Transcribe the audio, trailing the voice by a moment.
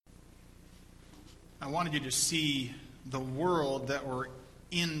I wanted you to see the world that we're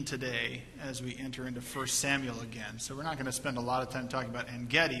in today as we enter into 1 Samuel again. So we're not going to spend a lot of time talking about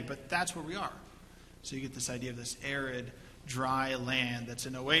En-Gedi, but that's where we are. So you get this idea of this arid, dry land that's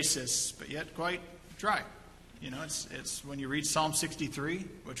an oasis, but yet quite dry. You know, it's when you read Psalm 63,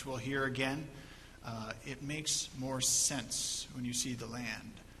 which we'll hear again, it makes more sense when you see the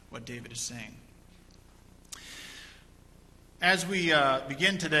land, what David is saying. As we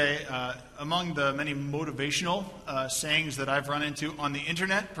begin today, among the many motivational sayings that I've run into on the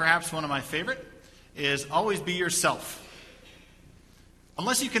internet, perhaps one of my favorite is always be yourself.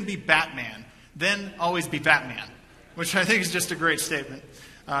 Unless you can be Batman, then always be Batman, which I think is just a great statement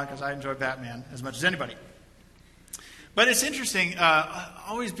because I enjoy Batman as much as anybody. But it's interesting,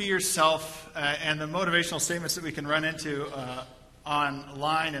 always be yourself, and the motivational statements that we can run into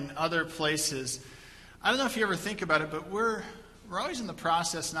online and other places. I don't know if you ever think about it, but we're always in the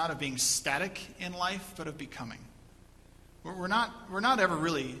process not of being static in life, but of becoming. We're not ever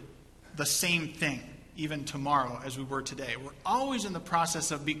really the same thing, even tomorrow, as we were today. We're always in the process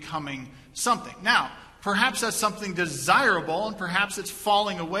of becoming something. Now, perhaps that's something desirable, and perhaps it's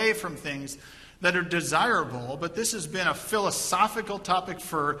falling away from things that are desirable, but this has been a philosophical topic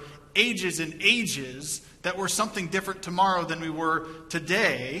for ages and ages, that we're something different tomorrow than we were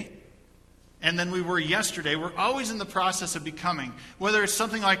today, and than we were yesterday. We're always in the process of becoming, whether it's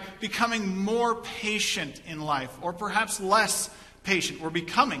something like becoming more patient in life, or perhaps less patient. We're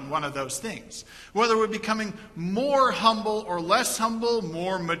becoming one of those things. Whether we're becoming more humble or less humble,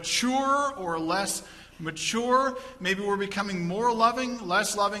 more mature or less mature. Maybe we're becoming more loving,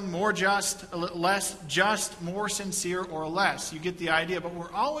 more just, less just, more sincere, or less. You get the idea, but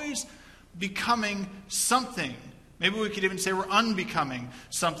we're always becoming something. Maybe we could even say we're unbecoming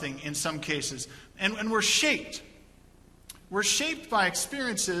something in some cases. And we're shaped. We're shaped by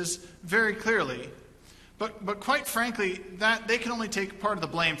experiences very clearly. But quite frankly, that they can only take part of the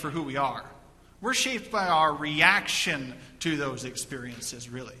blame for who we are. We're shaped by our reaction to those experiences,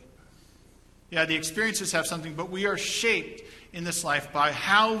 really. Yeah, the experiences have something, but we are shaped in this life by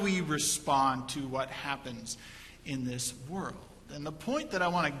how we respond to what happens in this world. And the point that I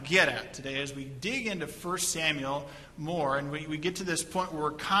want to get at today as we dig into 1 Samuel more, and we get to this point where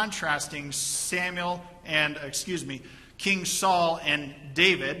we're contrasting King Saul and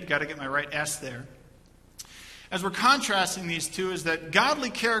David. Got to get my right S there. As we're contrasting these two, is that godly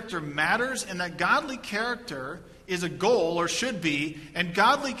character matters, and that godly character is a goal, or should be, and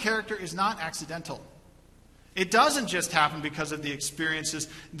godly character is not accidental. It doesn't just happen because of the experiences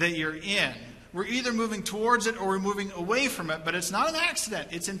that you're in. We're either moving towards it or we're moving away from it, but it's not an accident.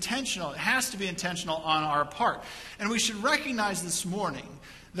 It's intentional. It has to be intentional on our part. And we should recognize this morning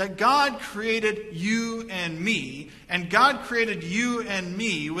that God created you and me, and God created you and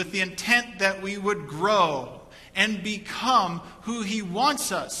me with the intent that we would grow and become who He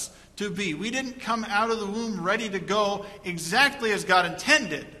wants us to be. We didn't come out of the womb ready to go exactly as God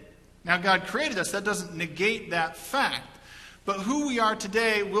intended. Now, God created us. That doesn't negate that fact. But who we are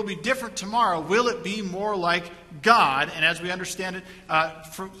today will be different tomorrow. Will it be more like God, and as we understand it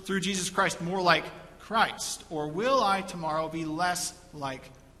through Jesus Christ, more like Christ? Or will I tomorrow be less like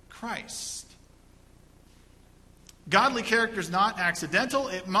Christ? Godly character is not accidental.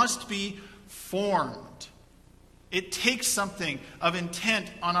 It must be formed. It takes something of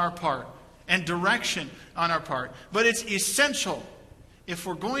intent on our part and direction on our part. But it's essential if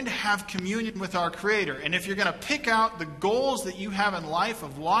we're going to have communion with our Creator, and if you're going to pick out the goals that you have in life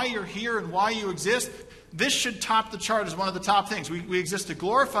of why you're here and why you exist, this should top the chart as one of the top things. We exist to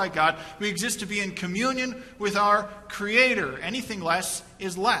glorify God. We exist to be in communion with our Creator. Anything less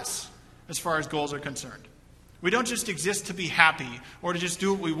is less as far as goals are concerned. We don't just exist to be happy or to just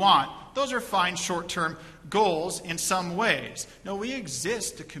do what we want. Those are fine short-term goals in some ways. No, we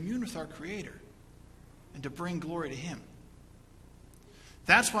exist to commune with our Creator and to bring glory to Him.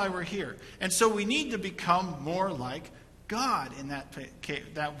 That's why we're here. And so we need to become more like God in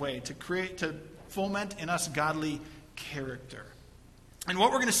that way, to foment in us godly character. And what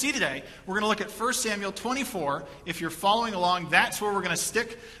we're going to see today, we're going to look at 1 Samuel 24. If you're following along, that's where we're going to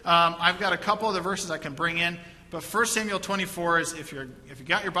stick. I've got a couple other verses I can bring in. But 1 Samuel 24 is, if you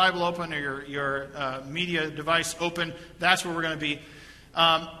got your Bible open or your media device open, that's where we're going to be.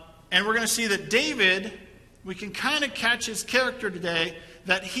 And we're going to see that David, we can kind of catch his character today,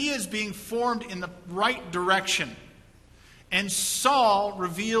 that he is being formed in the right direction. And Saul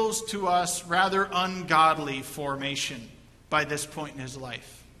reveals to us rather ungodly formation by this point in his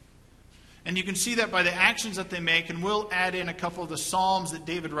life. And you can see that by the actions that they make, and we'll add in a couple of the Psalms that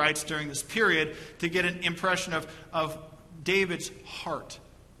David writes during this period to get an impression of David's heart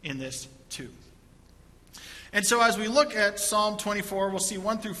in this too. And so as we look at Psalm 24, we'll see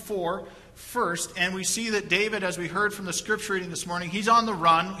 1 through 4 first, and we see that David, as we heard from the scripture reading this morning, he's on the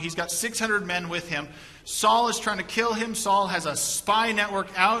run. He's got 600 men with him. Saul is trying to kill him. Saul has a spy network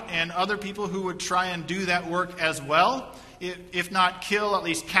out and other people who would try and do that work as well. If not kill, at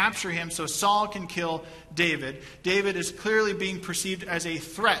least capture him so Saul can kill David. David is clearly being perceived as a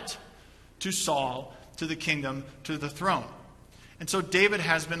threat to Saul, to the kingdom, to the throne. And so David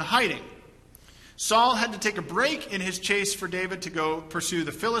has been hiding. Saul had to take a break in his chase for David to go pursue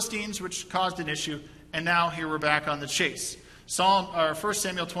the Philistines, which caused an issue. And now here we're back on the chase. 1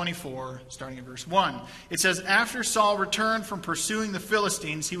 Samuel 24, starting in verse 1. It says, "After Saul returned from pursuing the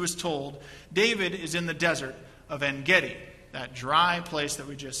Philistines, he was told, 'David is in the desert of En-Gedi,'" that dry place that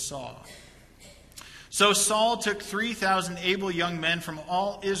we just saw. "So Saul took 3,000 able young men from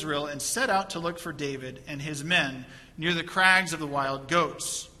all Israel and set out to look for David and his men near the crags of the wild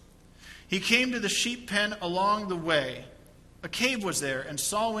goats. He came to the sheep pen along the way. A cave was there, and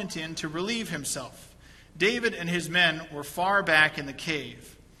Saul went in to relieve himself. David and his men were far back in the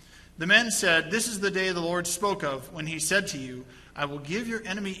cave. The men said, 'This is the day the Lord spoke of when he said to you, I will give your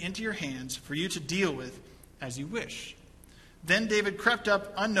enemy into your hands for you to deal with as you wish.' Then David crept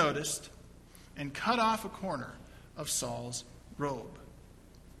up unnoticed and cut off a corner of Saul's robe."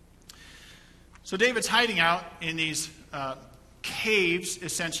 So David's hiding out in these caves,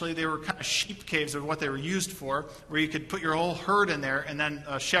 essentially. They were kind of sheep caves of what they were used for, where you could put your whole herd in there, and then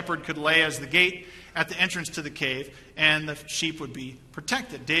a shepherd could lay as the gate at the entrance to the cave, and the sheep would be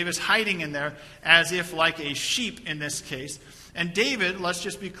protected. David's hiding in there as if like a sheep in this case. And David, let's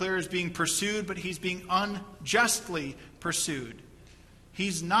just be clear, is being pursued, but he's being unjustly pursued.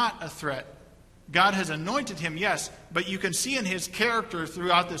 He's not a threat. God has anointed him, yes, but you can see in his character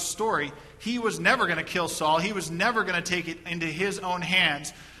throughout this story, he was never going to kill Saul. He was never going to take it into his own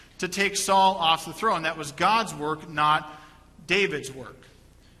hands to take Saul off the throne. That was God's work, not David's work.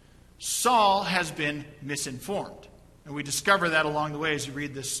 Saul has been misinformed, and we discover that along the way as you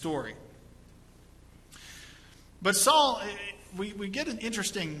read this story. But Saul, we get an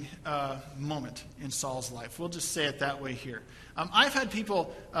interesting moment in Saul's life. We'll just say it that way here. I've had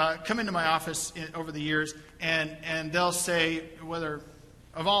people come into my office over the years, and they'll say, whether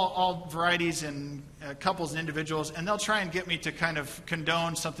of all varieties and couples and individuals, and they'll try and get me to kind of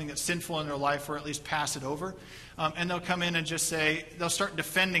condone something that's sinful in their life, or at least pass it over. And they'll come in and just say, they'll start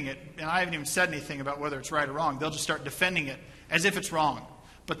defending it. And I haven't even said anything about whether it's right or wrong. They'll just start defending it as if it's wrong.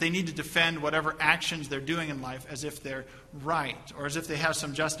 But they need to defend whatever actions they're doing in life as if they're right, or as if they have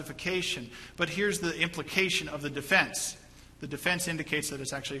some justification. But here's the implication of the defense. The defense indicates that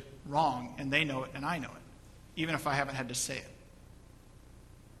it's actually wrong, and they know it, and I know it, even if I haven't had to say it.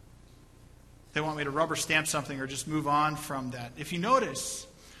 They want me to rubber stamp something or just move on from that. If you notice,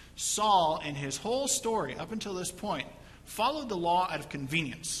 Saul, in his whole story up until this point, followed the law out of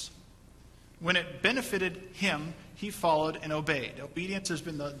convenience. When it benefited him, he followed and obeyed. Obedience has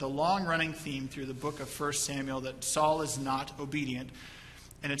been the long-running theme through the book of 1 Samuel, that Saul is not obedient,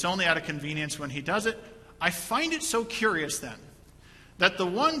 and it's only out of convenience when he does it. I find it so curious then that the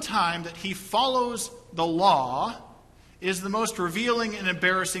one time that he follows the law is the most revealing and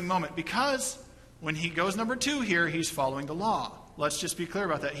embarrassing moment, because when he goes number 2 here, he's following the law. Let's just be clear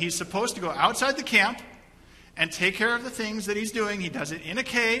about that. He's supposed to go outside the camp and take care of the things that he's doing. He does it in a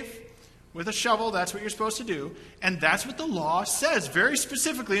cave with a shovel. That's what you're supposed to do. And that's what the law says very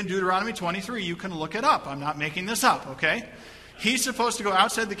specifically in Deuteronomy 23. You can look it up. I'm not making this up, okay? He's supposed to go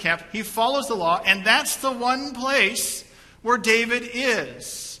outside the camp. He follows the law, and that's the one place where David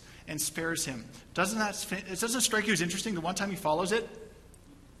is, and spares him. It doesn't strike you as interesting? The one time he follows it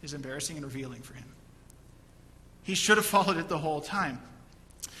is embarrassing and revealing for him. He should have followed it the whole time.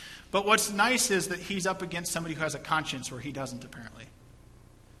 But what's nice is that he's up against somebody who has a conscience where he doesn't, apparently.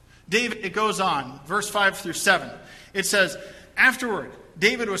 David, it goes on, verse 5 through 7. It says, "Afterward,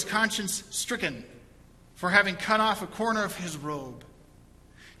 David was conscience-stricken for having cut off a corner of his robe.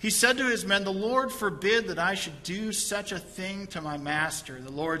 He said to his men, 'The Lord forbid that I should do such a thing to my master,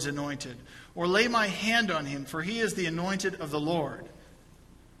 the Lord's anointed, or lay my hand on him, for he is the anointed of the Lord.'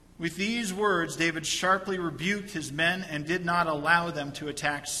 With these words, David sharply rebuked his men and did not allow them to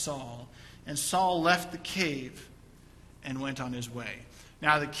attack Saul. And Saul left the cave and went on his way."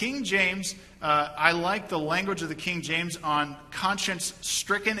 Now, the King James, I like the language of the King James on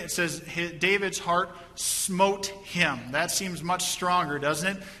conscience-stricken. It says David's heart smote him. That seems much stronger,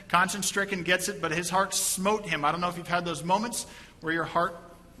 doesn't it? Conscience-stricken gets it, but his heart smote him. I don't know if you've had those moments where your heart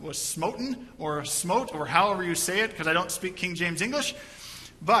was smoten or smote, or however you say it, because I don't speak King James English.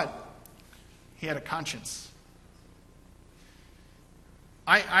 But he had a conscience.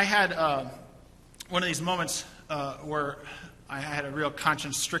 I had one of these moments where I had a real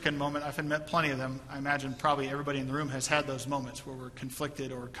conscience-stricken moment. I've met plenty of them. I imagine probably everybody in the room has had those moments where we're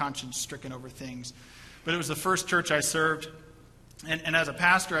conflicted or conscience-stricken over things. But it was the first church I served. And as a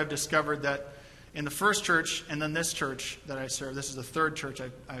pastor, I've discovered that in the first church and then this church that I serve, this is the third church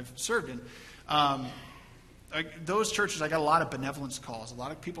I've served in, those churches, I got a lot of benevolence calls, a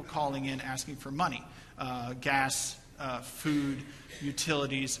lot of people calling in asking for money, gas, food,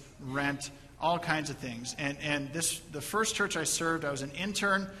 utilities, rent, all kinds of things. And the first church I served, I was an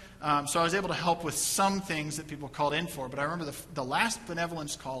intern, so I was able to help with some things that people called in for. But I remember the last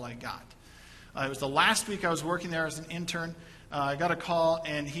benevolence call I got. It was the last week I was working there as an intern. I got a call,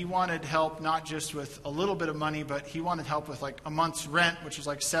 and he wanted help not just with a little bit of money, but he wanted help with like a month's rent, which was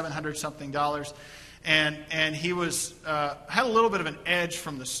like $700-something. And he was had a little bit of an edge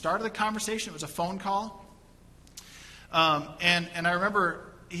from the start of the conversation. It was a phone call. And I remember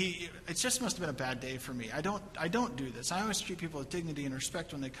it just must have been a bad day for me. I don't do this. I always treat people with dignity and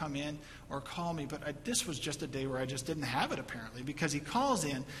respect when they come in or call me, but this was just a day where I just didn't have it, apparently, because he calls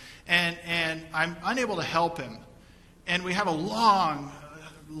in, and I'm unable to help him. And we have a long,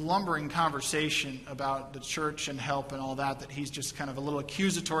 lumbering conversation about the church and help and all that he's just kind of a little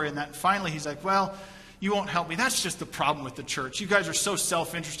accusatory in that. And finally, he's like, well, you won't help me. That's just the problem with the church. You guys are so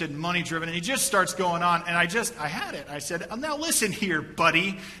self-interested and money-driven. And he just starts going on. And I had it. I said, now listen here,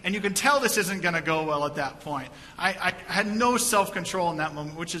 buddy. And you can tell this isn't going to go well at that point. I had no self-control in that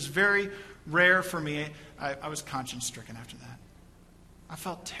moment, which is very rare for me. I was conscience-stricken after that. I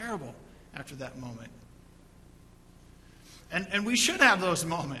felt terrible after that moment. And we should have those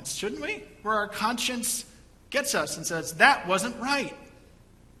moments, shouldn't we? Where our conscience gets us and says, that wasn't right.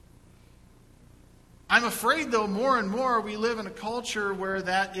 I'm afraid, though, more and more we live in a culture where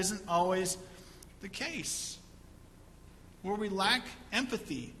that isn't always the case. Where we lack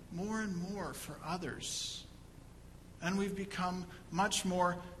empathy more and more for others. And we've become much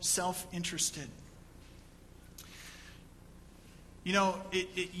more self-interested. You know,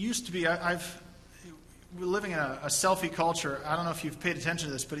 it used to be, we're living in a selfie culture. I don't know if you've paid attention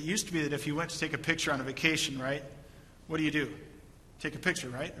to this, but it used to be that if you went to take a picture on a vacation, right? What do? Take a picture,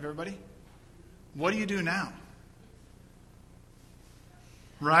 right, of everybody? What do you do now?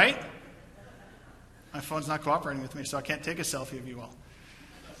 Right? My phone's not cooperating with me, so I can't take a selfie of you all.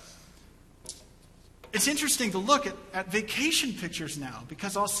 It's interesting to look at vacation pictures now,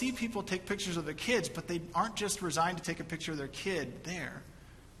 because I'll see people take pictures of their kids, but they aren't just resigned to take a picture of their kid there.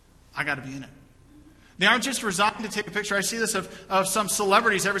 I got to be in it. They aren't just resigned to take a picture. I see this of some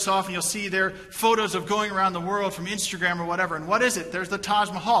celebrities. Every so often you'll see their photos of going around the world from Instagram or whatever. And what is it? There's the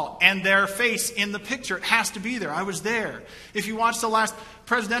Taj Mahal and their face in the picture. It has to be there. I was there. If you watched the last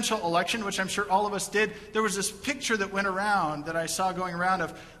presidential election, which I'm sure all of us did, there was this picture that went around that I saw going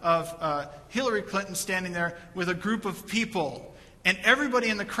around of Hillary Clinton standing there with a group of people. And everybody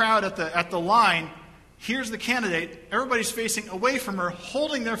in the crowd at the line, here's the candidate. Everybody's facing away from her,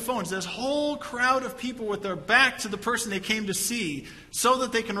 holding their phones. This whole crowd of people with their back to the person they came to see so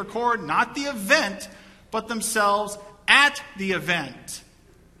that they can record not the event, but themselves at the event.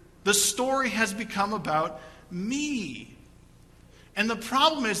 The story has become about me. And the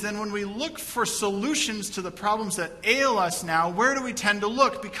problem is then when we look for solutions to the problems that ail us now, where do we tend to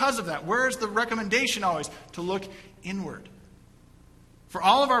look because of that? Where is the recommendation always? To look inward. For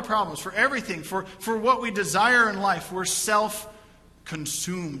all of our problems, for everything, for what we desire in life, we're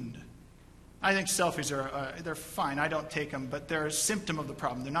self-consumed. I think selfies they're fine. I don't take them, but they're a symptom of the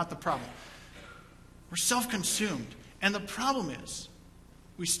problem. They're not the problem. We're self-consumed. And the problem is,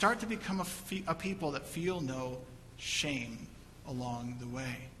 we start to become a people that feel no shame along the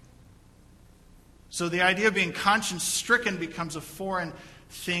way. So the idea of being conscience-stricken becomes a foreign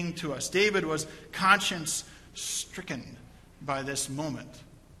thing to us. David was conscience-stricken by this moment.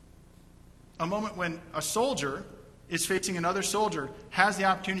 A moment when a soldier is facing another soldier, has the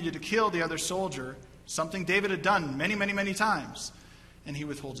opportunity to kill the other soldier, something David had done many, many, many times, and he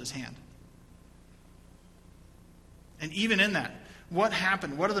withholds his hand. And even in that, what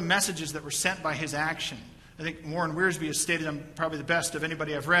happened? What are the messages that were sent by his action? I think Warren Wiersbe has stated them probably the best of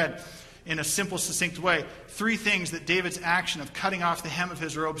anybody I've read in a simple, succinct way. 3 things that David's action of cutting off the hem of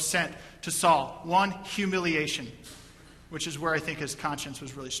his robe sent to Saul. 1, humiliation, which is where I think his conscience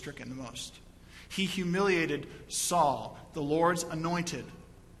was really stricken the most. He humiliated Saul, the Lord's anointed,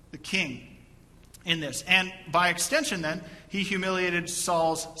 the king, in this. And by extension then, he humiliated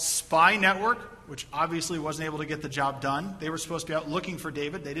Saul's spy network, which obviously wasn't able to get the job done. They were supposed to be out looking for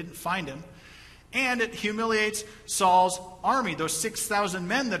David. They didn't find him. And it humiliates Saul's army, those 6,000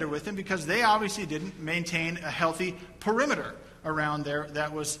 men that are with him, because they obviously didn't maintain a healthy perimeter around there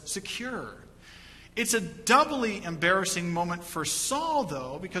that was secure. It's a doubly embarrassing moment for Saul,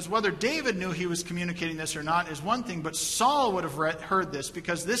 though, because whether David knew he was communicating this or not is one thing, but Saul would have heard this,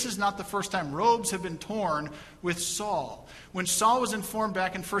 because this is not the first time robes have been torn with Saul. When Saul was informed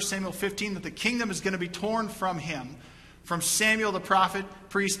back in 1 Samuel 15 that the kingdom is going to be torn from him, from Samuel the prophet,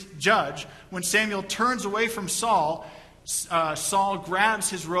 priest, judge, when Samuel turns away from Saul, Saul grabs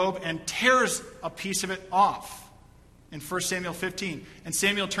his robe and tears a piece of it off. In 1 Samuel 15. And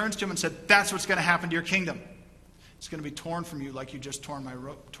Samuel turns to him and said, that's what's going to happen to your kingdom. It's going to be torn from you like you just tore my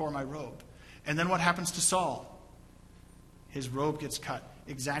robe. And then what happens to Saul? His robe gets cut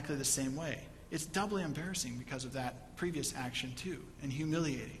exactly the same way. It's doubly embarrassing because of that previous action too, and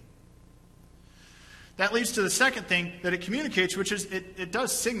humiliating. That leads to the second thing that it communicates, which is it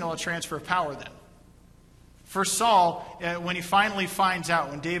does signal a transfer of power then. For Saul, when he finally finds out,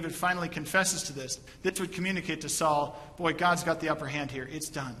 when David finally confesses to this would communicate to Saul, boy, God's got the upper hand here. It's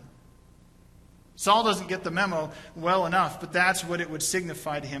done. Saul doesn't get the memo well enough, but that's what it would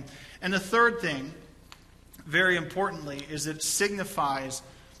signify to him. And the third thing, very importantly, is that it signifies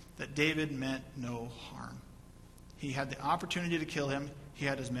that David meant no harm. He had the opportunity to kill him. He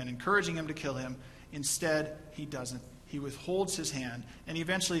had his men encouraging him to kill him. Instead, he doesn't. He withholds his hand, and he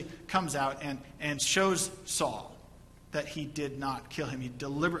eventually comes out and shows Saul that he did not kill him. He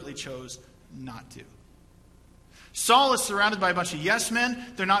deliberately chose not to. Saul is surrounded by a bunch of yes men.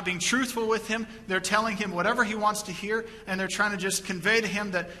 They're not being truthful with him. They're telling him whatever he wants to hear, and they're trying to just convey to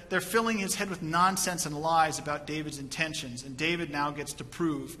him that they're filling his head with nonsense and lies about David's intentions. And David now gets to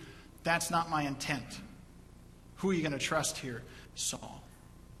prove, that's not my intent. Who are you going to trust here? Saul.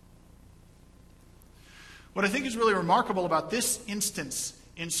 What I think is really remarkable about this instance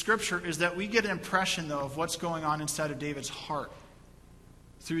in Scripture is that we get an impression, though, of what's going on inside of David's heart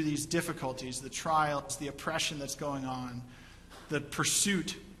through these difficulties, the trials, the oppression that's going on, the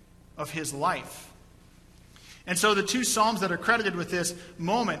pursuit of his life. And so the two Psalms that are credited with this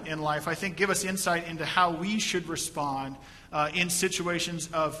moment in life, I think, give us insight into how we should respond in situations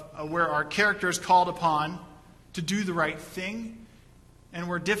of where our character is called upon to do the right thing, and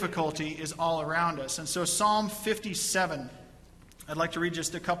where difficulty is all around us. And so Psalm 57, I'd like to read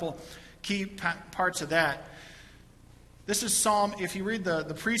just a couple key parts of that. This is Psalm, if you read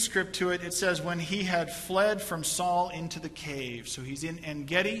the prescript to it, it says, when he had fled from Saul into the cave. So he's in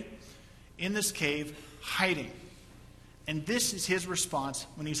En-Gedi, in this cave, hiding. And this is his response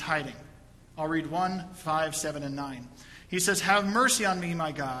when he's hiding. I'll read 1, 5, 7, and 9. He says, have mercy on me,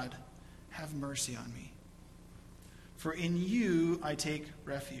 my God. Have mercy on me. For in you I take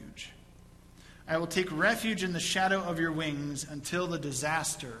refuge. I will take refuge in the shadow of your wings until the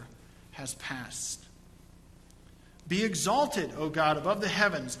disaster has passed. Be exalted, O God, above the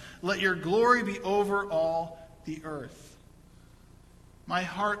heavens. Let your glory be over all the earth. My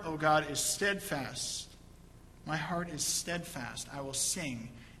heart, O God, is steadfast. My heart is steadfast. I will sing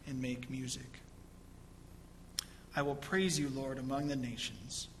and make music. I will praise you, Lord, among the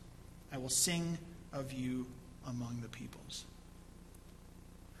nations. I will sing of you among the peoples.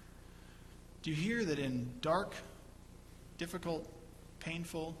 Do you hear that in dark, difficult,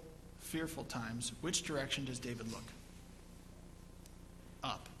 painful, fearful times, which direction does David look?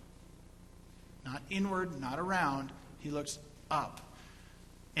 Up. Not inward, not around. He looks up.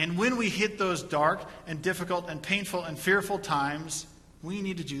 And when we hit those dark and difficult and painful and fearful times, we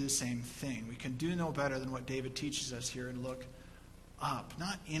need to do the same thing. We can do no better than what David teaches us here and look up,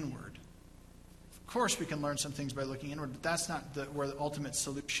 not inward. Of course, we can learn some things by looking inward, but that's not where the ultimate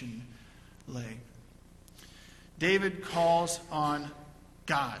solution lay. David calls on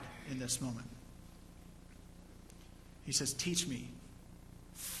God in this moment. He says, teach me,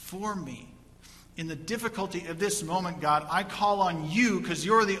 form me. In the difficulty of this moment, God, I call on you because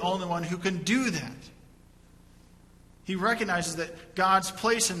you're the only one who can do that. He recognizes that God's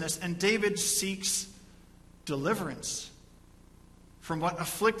place in this, and David seeks deliverance from what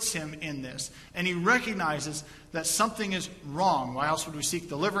afflicts him in this. And he recognizes that something is wrong. Why else would we seek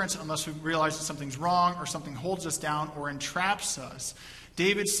deliverance unless we realize that something's wrong or something holds us down or entraps us?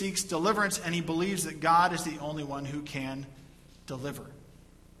 David seeks deliverance, and he believes that God is the only one who can deliver.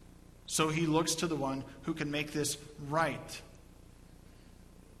 So he looks to the one who can make this right.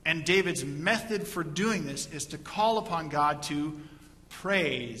 And David's method for doing this is to call upon God to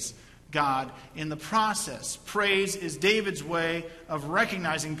praise God in the process. Praise is David's way of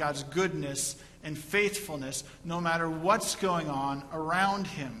recognizing God's goodness and faithfulness no matter what's going on around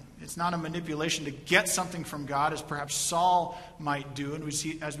him. It's not a manipulation to get something from God, as perhaps Saul might do, and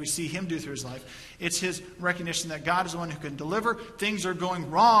as we see him do through his life. It's his recognition that God is the one who can deliver. Things are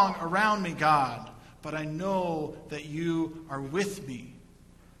going wrong around me, God, but I know that you are with me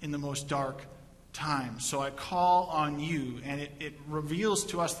in the most dark times. So I call on you. And it reveals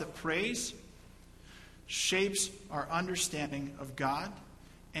to us that praise shapes our understanding of God,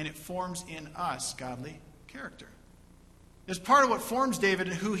 and it forms in us godly character. It's part of what forms David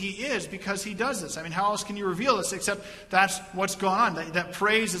and who he is, because he does this. I mean, how else can you reveal this except that's what's going on? That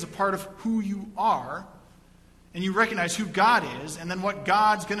praise is a part of who you are, and you recognize who God is, and then what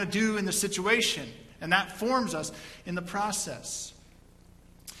God's going to do in the situation. And that forms us in the process.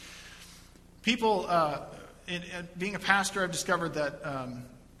 People, being a pastor, I've discovered that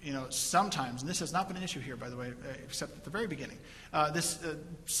sometimes, and this has not been an issue here, by the way, except at the very beginning,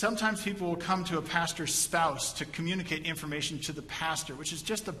 sometimes people will come to a pastor's spouse to communicate information to the pastor, which is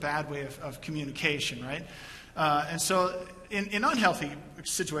just a bad way of communication, right? And so in unhealthy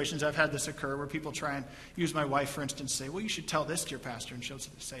situations, I've had this occur where people try and use my wife, for instance, say, well, you should tell this to your pastor. And she'll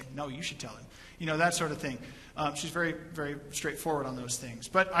say, no, you should tell him. That sort of thing. She's very, very straightforward on those things.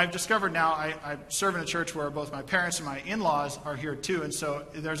 But I've discovered now I serve in a church where both my parents and my in-laws are here too. And so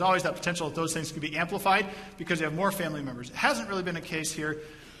there's always that potential that those things could be amplified because you have more family members. It hasn't really been a case here.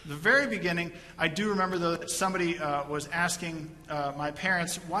 The very beginning, I do remember, though, that somebody was asking my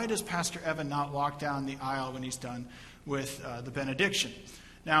parents, why does Pastor Evan not walk down the aisle when he's done with the benediction?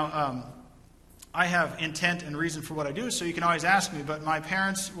 Now, I have intent and reason for what I do, so you can always ask me, but my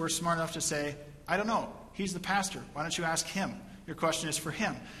parents were smart enough to say, I don't know. He's the pastor. Why don't you ask him? Your question is for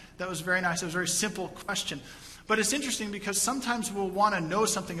him. That was very nice. It was a very simple question. But it's interesting because sometimes we'll want to know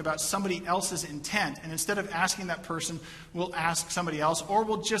something about somebody else's intent, and instead of asking that person, we'll ask somebody else, or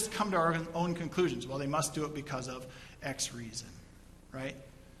we'll just come to our own conclusions. Well, they must do it because of X reason, right?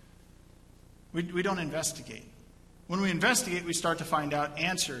 We don't investigate. When we investigate, we start to find out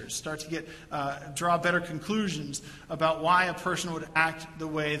answers, start to draw better conclusions about why a person would act the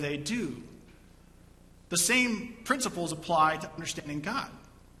way they do. The same principles apply to understanding God.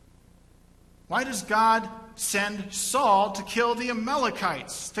 Why does God send Saul to kill the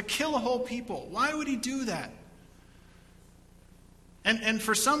Amalekites, to kill a whole people? Why would he do that? And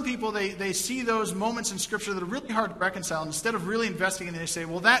for some people, they see those moments in Scripture that are really hard to reconcile. And instead of really investigating, they say,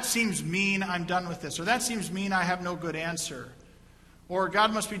 well, that seems mean, I'm done with this. Or that seems mean, I have no good answer. Or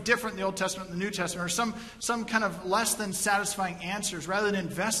God must be different in the Old Testament than the New Testament. Or some kind of less than satisfying answers rather than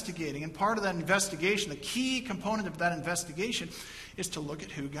investigating. And part of that investigation, the key component of that investigation, is to look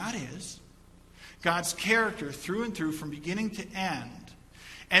at who God is. God's character through and through from beginning to end.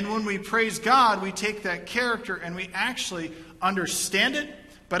 And when we praise God, we take that character and we actually understand it.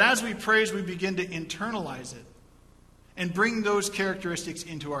 But as we praise, we begin to internalize it and bring those characteristics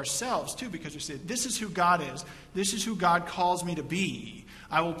into ourselves too, because we say, this is who God is. This is who God calls me to be.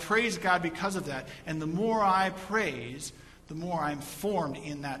 I will praise God because of that. And the more I praise, the more I'm formed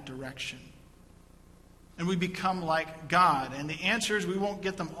in that direction. And we become like God. And the answers, we won't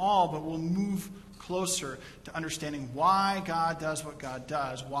get them all, but we'll move closer to understanding why God does what God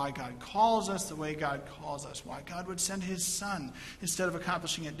does, why God calls us the way God calls us, why God would send his Son instead of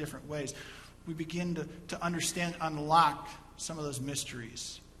accomplishing it different ways. We begin to understand, unlock some of those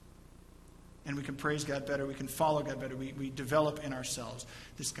mysteries. And we can praise God better, we can follow God better, we develop in ourselves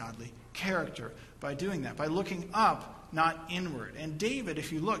this godly character by doing that, by looking up, not inward. And David,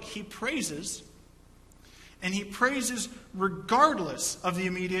 if you look, he praises. And he praises regardless of the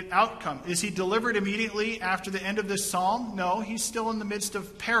immediate outcome. Is he delivered immediately after the end of this psalm? No, he's still in the midst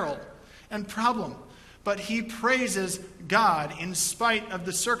of peril and problem. But he praises God in spite of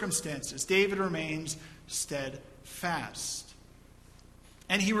the circumstances. David remains steadfast.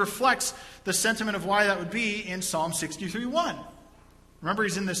 And he reflects the sentiment of why that would be in Psalm 63:1. Remember,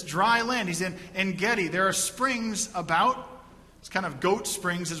 he's in this dry land. He's in En-Gedi. There are springs about. It's kind of goat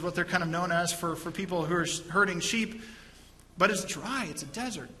springs is what they're kind of known as for people who are herding sheep. But it's dry. It's a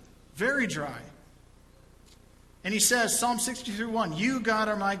desert. Very dry. And he says, Psalm 63:1, you, God,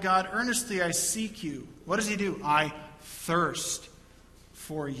 are my God. Earnestly I seek you. What does he do? I thirst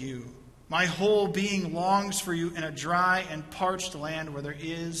for you. My whole being longs for you in a dry and parched land where there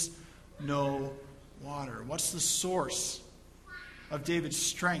is no water. What's the source of David's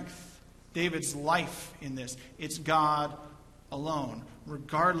strength, David's life in this? It's God alone,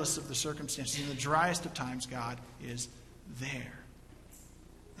 regardless of the circumstances. In the driest of times, God is there,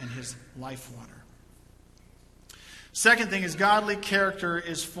 and his life water. Second thing is godly character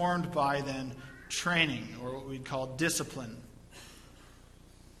is formed by then training, or what we'd call discipline.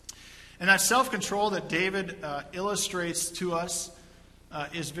 And that self-control that David illustrates to us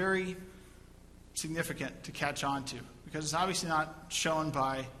is very significant to catch on to, because it's obviously not shown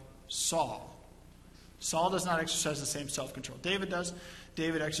by Saul. Saul does not exercise the same self-control. David does.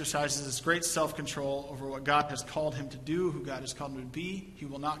 David exercises this great self-control over what God has called him to do, who God has called him to be. He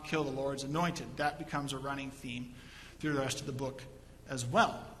will not kill the Lord's anointed. That becomes a running theme through the rest of the book as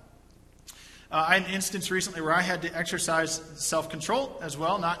well. I had an instance recently where I had to exercise self-control as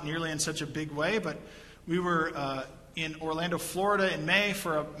well, not nearly in such a big way, but we were in Orlando, Florida in May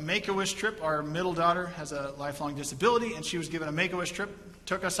for a Make-A-Wish trip. Our middle daughter has a lifelong disability, and she was given a Make-A-Wish trip.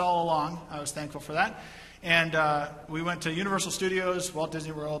 Took us all along. I was thankful for that. And we went to Universal Studios, Walt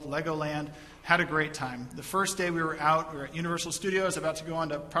Disney World, Legoland, had a great time. The first day we were out, we were at Universal Studios, about to go on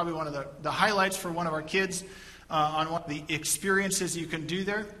to probably one of the highlights for one of our kids on one of the experiences you can do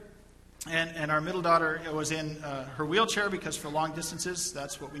there. And our middle daughter was in her wheelchair because for long distances,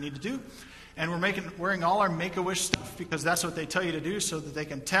 that's what we need to do. And we're wearing all our Make-A-Wish stuff because that's what they tell you to do so that they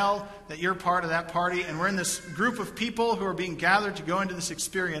can tell that you're part of that party. And we're in this group of people who are being gathered to go into this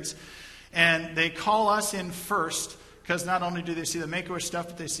experience. And they call us in first because not only do they see the Make-A-Wish stuff,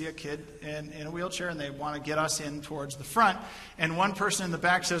 but they see a kid in a wheelchair and they want to get us in towards the front. And one person in the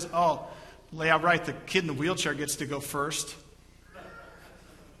back says, "Oh, yeah, right, the kid in the wheelchair gets to go first."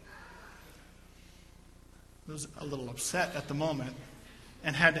 I was a little upset at the moment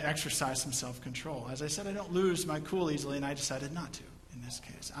and had to exercise some self-control. As I said, I don't lose my cool easily, and I decided not to in this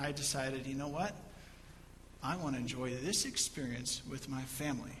case. I decided, you know what? I want to enjoy this experience with my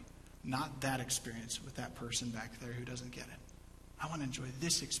family, not that experience with that person back there who doesn't get it. I want to enjoy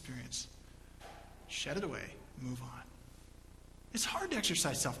this experience. Shed it away, move on. It's hard to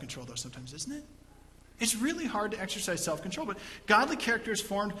exercise self-control, though, sometimes, isn't it? It's really hard to exercise self-control, but godly character is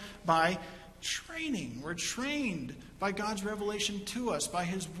formed by training. We're trained by God's revelation to us, by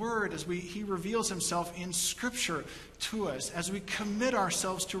His Word, as He reveals Himself in Scripture to us, as we commit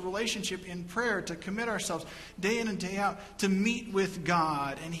ourselves to relationship in prayer, to commit ourselves day in and day out to meet with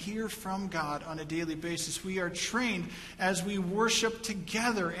God and hear from God on a daily basis. We are trained as we worship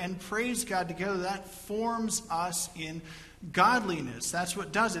together and praise God together. That forms us in godliness. That's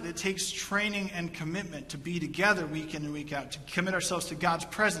what does it. It takes training and commitment to be together week in and week out, to commit ourselves to God's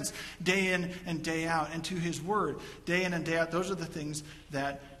presence day in and day out, and to His Word day in and day out. Those are the things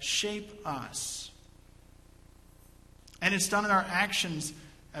that shape us. And it's done in our actions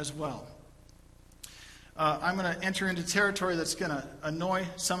as well. I'm going to enter into territory that's going to annoy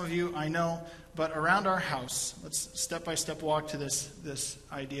some of you, I know, but around our house, let's step-by-step walk to this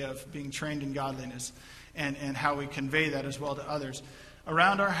idea of being trained in godliness. And how we convey that as well to others.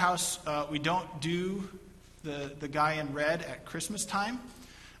 Around our house, we don't do the guy in red at Christmas time.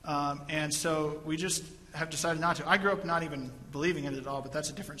 And so we just have decided not to. I grew up not even believing in it at all, but that's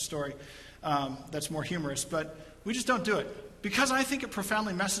a different story. That's more humorous. But we just don't do it because I think it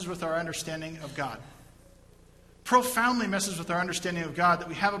profoundly messes with our understanding of God. Profoundly messes with our understanding of God that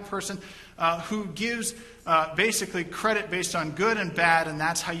we have a person who gives basically credit based on good and bad, and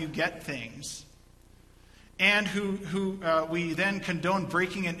that's how you get things. And who we then condone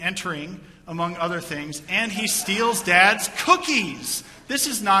breaking and entering, among other things, and he steals Dad's cookies. This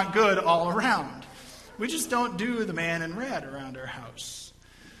is not good all around. We just don't do the man in red around our house.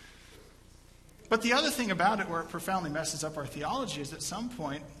 But the other thing about it, where it profoundly messes up our theology, is at some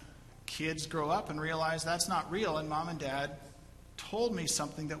point, kids grow up and realize that's not real, and Mom and Dad told me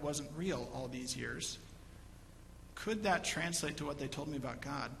something that wasn't real all these years. Could that translate to what they told me about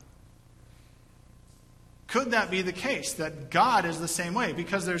God? Could that be the case, that God is the same way?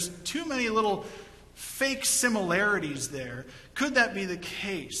 Because there's too many little fake similarities there. Could that be the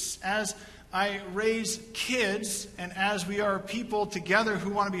case? As I raise kids, and as we are people together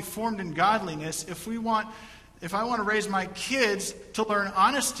who want to be formed in godliness, if I want to raise my kids to learn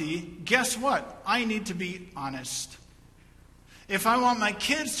honesty, guess what? I need to be honest. If I want my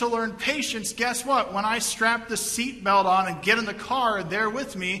kids to learn patience, guess what? When I strap the seatbelt on and get in the car, they're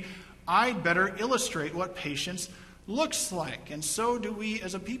with me, I'd better illustrate what patience looks like. And so do we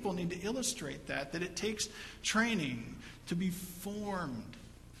as a people need to illustrate that it takes training to be formed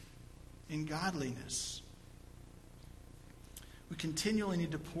in godliness. We continually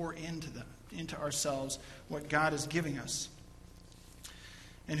need to pour into ourselves what God is giving us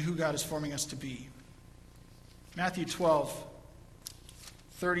and who God is forming us to be. Matthew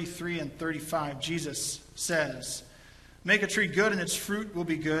 12:33 and 35, Jesus says, "Make a tree good and its fruit will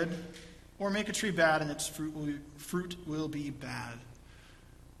be good, or make a tree bad and its fruit will be bad.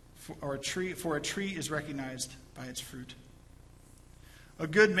 For a tree is recognized by its fruit. A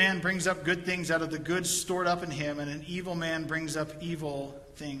good man brings up good things out of the good stored up in him, and an evil man brings up evil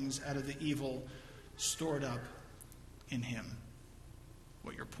things out of the evil stored up in him."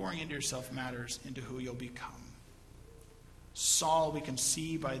 What you're pouring into yourself matters into who you'll become. Saul, we can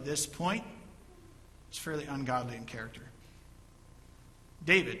see by this point, is fairly ungodly in character.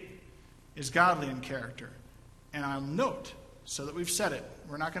 David is godly in character. And I'll note, so that we've said it,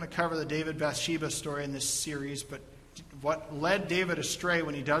 we're not going to cover the David Bathsheba story in this series, but what led David astray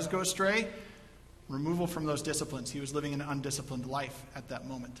when he does go astray? Removal from those disciplines. He was living an undisciplined life at that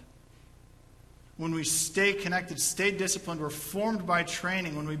moment. When we stay connected, stay disciplined, we're formed by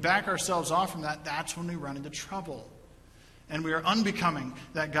training. When we back ourselves off from that, that's when we run into trouble. And we are unbecoming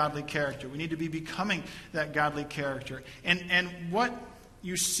that godly character. We need to be becoming that godly character. And what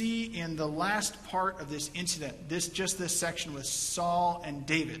you see in the last part of this incident, this section with Saul and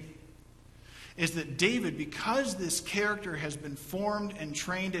David, is that David, because this character has been formed and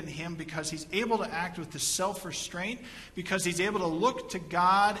trained in him, because he's able to act with the self-restraint, because he's able to look to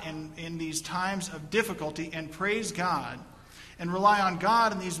God in these times of difficulty and praise God and rely on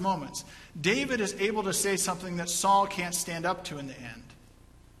God in these moments, David is able to say something that Saul can't stand up to in the end.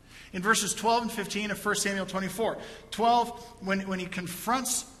 In verses 12 and 15 of 1 Samuel 24, 12, when he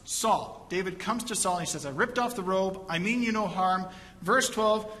confronts Saul, David comes to Saul and he says, I ripped off the robe, I mean you no harm. Verse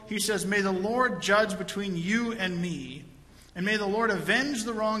 12, he says, may the Lord judge between you and me, and may the Lord avenge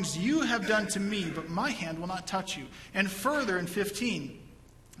the wrongs you have done to me, but my hand will not touch you. And further in 15,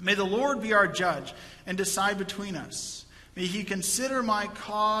 may the Lord be our judge and decide between us. May he consider my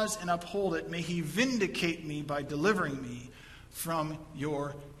cause and uphold it. May he vindicate me by delivering me from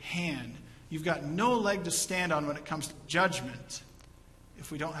your hand. You've got no leg to stand on when it comes to judgment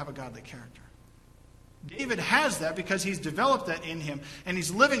if we don't have a godly character. David has that because he's developed that in him, and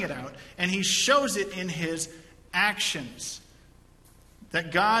he's living it out, and he shows it in his actions.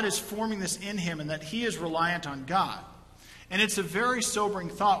 That God is forming this in him and that he is reliant on God. And it's a very sobering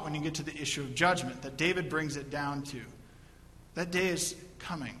thought when you get to the issue of judgment that David brings it down to. That day is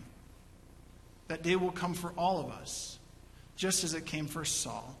coming. That day will come for all of us, just as it came for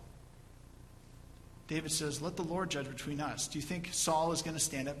Saul. David says, let the Lord judge between us. Do you think Saul is going to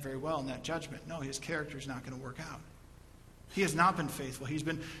stand up very well in that judgment? No, his character is not going to work out. He has not been faithful. He's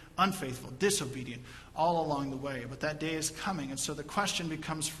been unfaithful, disobedient all along the way. But that day is coming. And so the question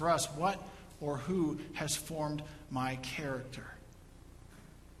becomes for us, what or who has formed my character?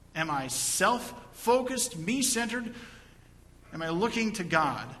 Am I self-focused, me-centered? Am I looking to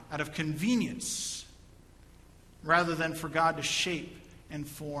God out of convenience rather than for God to shape and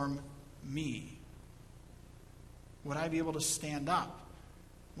form me? Would I be able to stand up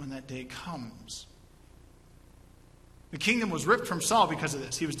when that day comes? The kingdom was ripped from Saul because of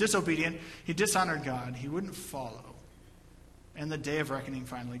this. He was disobedient. He dishonored God. He wouldn't follow. And the day of reckoning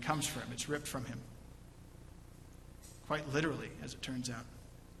finally comes for him. It's ripped from him. Quite literally, as it turns out.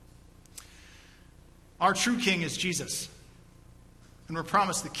 Our true king is Jesus. And we're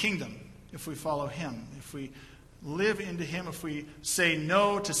promised the kingdom if we follow him. If we live into him, if we say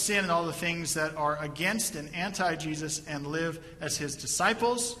no to sin and all the things that are against and anti-Jesus and live as his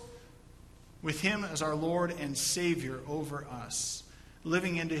disciples, with him as our Lord and Savior over us,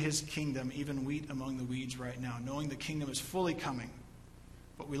 living into his kingdom, even wheat among the weeds right now, knowing the kingdom is fully coming,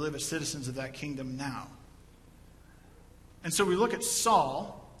 but we live as citizens of that kingdom now. And so we look at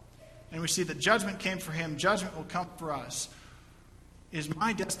Saul, and we see that judgment came for him, judgment will come for us. Is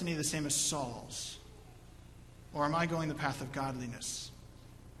my destiny the same as Saul's? Or am I going the path of godliness?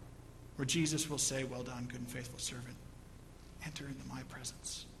 Where Jesus will say, well done, good and faithful servant. Enter into my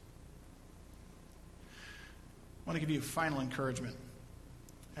presence. I want to give you final encouragement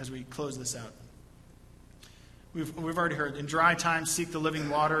as we close this out. We've already heard, in dry times, seek the living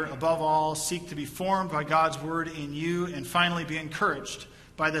water. Above all, seek to be formed by God's word in you. And finally, be encouraged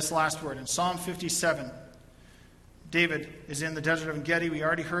by this last word. In Psalm 57, David is in the desert of En-Gedi. We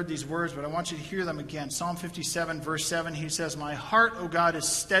already heard these words, but I want you to hear them again. Psalm 57, verse 7, he says, my heart, O God, is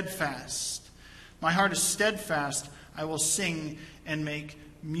steadfast. My heart is steadfast. I will sing and make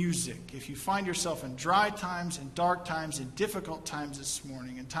music. If you find yourself in dry times, in dark times, in difficult times this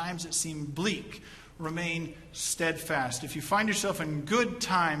morning, in times that seem bleak, remain steadfast. If you find yourself in good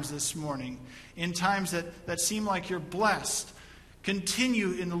times this morning, in times that seem like you're blessed,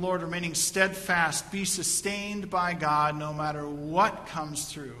 continue in the Lord, remaining steadfast. Be sustained by God no matter what comes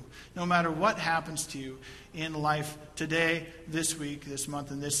through, no matter what happens to you in life today, this week, this month,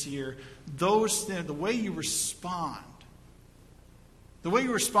 and this year. The way you respond,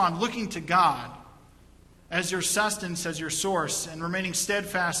 looking to God as your sustenance, as your source, and remaining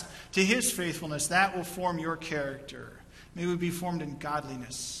steadfast to his faithfulness, that will form your character. May we be formed in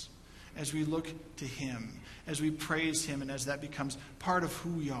godliness as we look to him, as we praise him, and as that becomes part of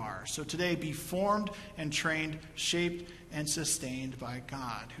who we are. So today, be formed and trained, shaped and sustained by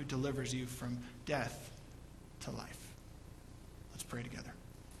God, who delivers you from death to life. Let's pray together.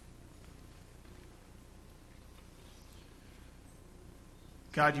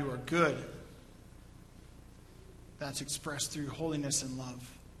 God, you are good. That's expressed through holiness and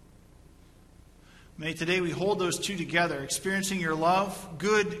love. May today we hold those two together, experiencing your love,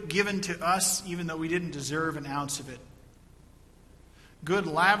 good given to us even though we didn't deserve an ounce of it. Good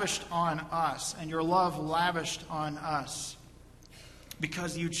lavished on us, and your love lavished on us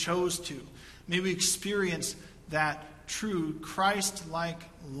because you chose to. May we experience that true Christ-like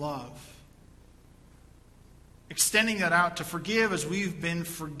love, extending that out to forgive as we've been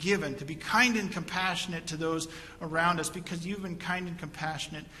forgiven, to be kind and compassionate to those around us because you've been kind and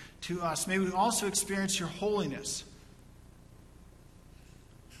compassionate to us. May we also experience your holiness,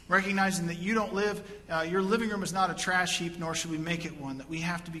 recognizing that you don't live, your living room is not a trash heap, nor should we make it one, that we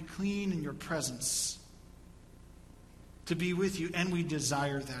have to be clean in your presence to be with you, and we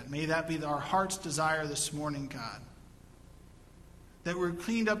desire that. May that be our heart's desire this morning, God. That we're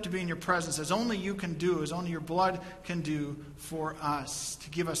cleaned up to be in your presence as only you can do, as only your blood can do for us, to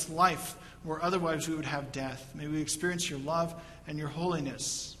give us life where otherwise we would have death. May we experience your love and your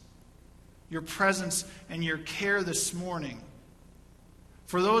holiness, your presence and your care this morning.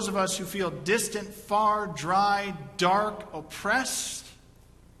 For those of us who feel distant, far, dry, dark, oppressed,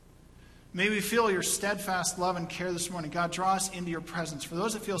 may we feel your steadfast love and care this morning. God, draw us into your presence. For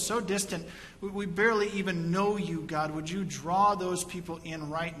those that feel so distant, we barely even know you, God, would you draw those people in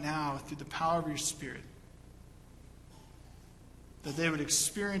right now through the power of your Spirit? That they would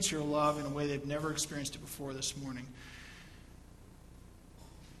experience your love in a way they've never experienced it before this morning.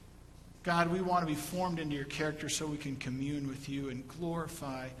 God, we want to be formed into your character so we can commune with you and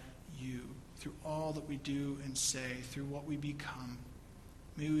glorify you through all that we do and say, through what we become.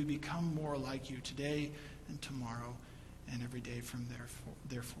 May we become more like you today and tomorrow and every day from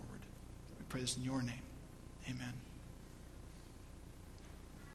there forward. We pray this in your name. Amen.